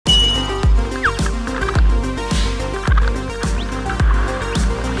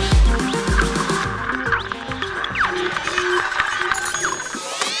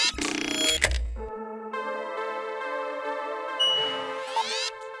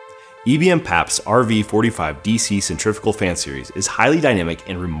ebm-papst RV45 DC Centrifugal Fan Series is highly dynamic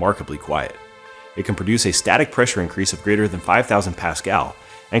and remarkably quiet. It can produce a static pressure increase of greater than 5,000 Pascal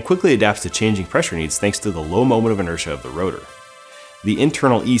and quickly adapts to changing pressure needs thanks to the low moment of inertia of the rotor. The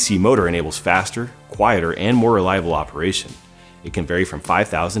internal EC motor enables faster, quieter, and more reliable operation. It can vary from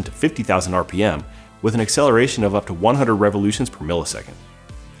 5,000 to 50,000 RPM with an acceleration of up to 100 revolutions per millisecond.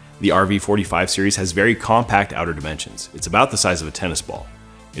 The RV45 series has very compact outer dimensions. It's about the size of a tennis ball.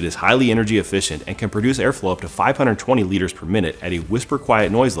 It is highly energy efficient and can produce airflow up to 520 liters per minute at a whisper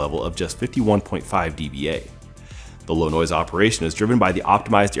quiet noise level of just 51.5 dBA. The low noise operation is driven by the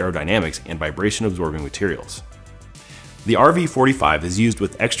optimized aerodynamics and vibration absorbing materials. The RV45 is used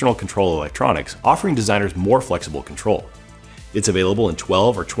with external control electronics, offering designers more flexible control. It's available in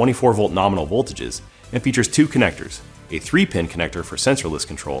 12 or 24 volt nominal voltages and features two connectors, a 3-pin connector for sensorless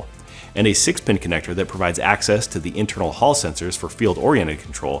control, and a 6-pin connector that provides access to the internal Hall sensors for field-oriented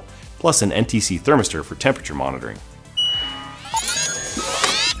control, plus an NTC thermistor for temperature monitoring.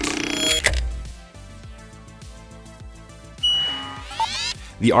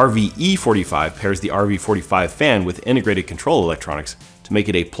 The RVE45 pairs the RV45 fan with integrated control electronics to make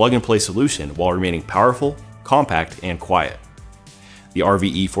it a plug-and-play solution while remaining powerful, compact, and quiet. The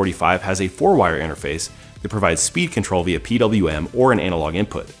RVE45 has a 4-wire interface that provides speed control via PWM or an analog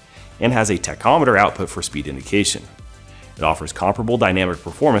input, and has a tachometer output for speed indication. It offers comparable dynamic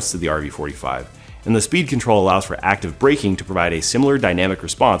performance to the RV45, and the speed control allows for active braking to provide a similar dynamic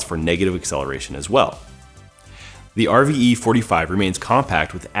response for negative acceleration as well. The RVE45 remains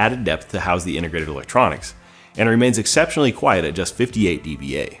compact with added depth to house the integrated electronics, and remains exceptionally quiet at just 58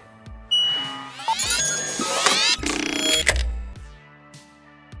 dBA.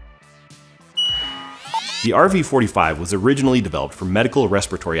 The RV45 was originally developed for medical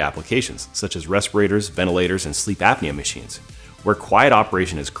respiratory applications, such as respirators, ventilators, and sleep apnea machines, where quiet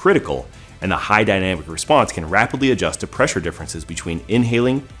operation is critical and the high dynamic response can rapidly adjust to pressure differences between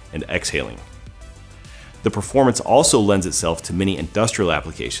inhaling and exhaling. The performance also lends itself to many industrial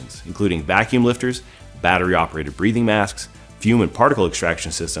applications, including vacuum lifters, battery-operated breathing masks, fume and particle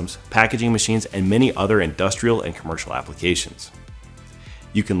extraction systems, packaging machines, and many other industrial and commercial applications.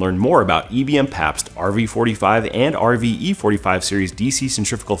 You can learn more about ebm-papst RV45 and RVE45 series DC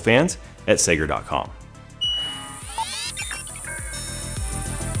centrifugal fans at Sager.com.